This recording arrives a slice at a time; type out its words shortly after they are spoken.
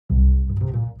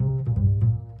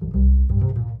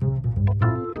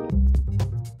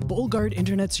BullGuard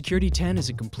Internet Security 10 is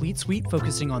a complete suite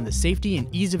focusing on the safety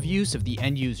and ease of use of the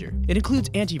end user. It includes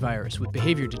antivirus with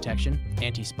behavior detection,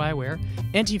 anti-spyware,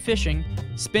 anti-phishing,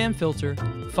 spam filter,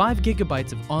 5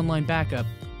 GB of online backup,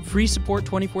 free support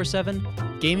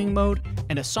 24/7, gaming mode,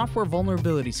 and a software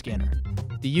vulnerability scanner.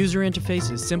 The user interface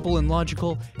is simple and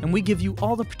logical, and we give you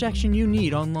all the protection you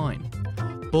need online.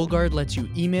 BullGuard lets you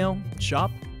email,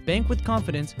 shop, bank with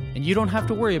confidence, and you don't have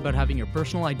to worry about having your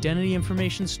personal identity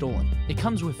information stolen. It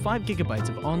comes with 5 GB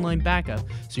of online backup,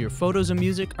 so your photos and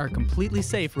music are completely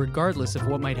safe regardless of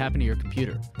what might happen to your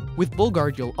computer. With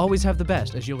BullGuard, you'll always have the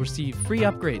best, as you'll receive free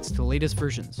upgrades to the latest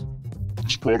versions.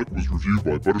 This product was reviewed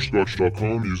by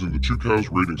Butterscotch.com using the Tucows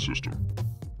rating system.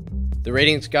 The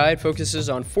ratings guide focuses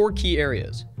on 4 key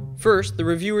areas. First, the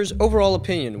reviewer's overall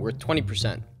opinion, worth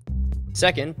 20%.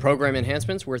 Second, program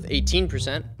enhancements, worth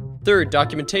 18%. Third,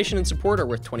 documentation and support are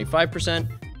worth 25%.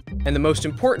 And the most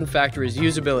important factor is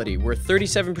usability, worth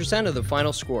 37% of the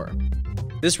final score.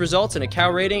 This results in a cow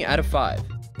rating out of 5.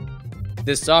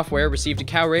 This software received a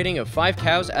cow rating of 5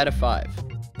 cows out of 5.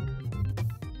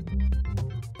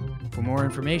 For more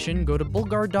information, go to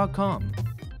BullGuard.com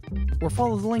or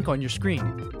follow the link on your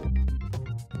screen.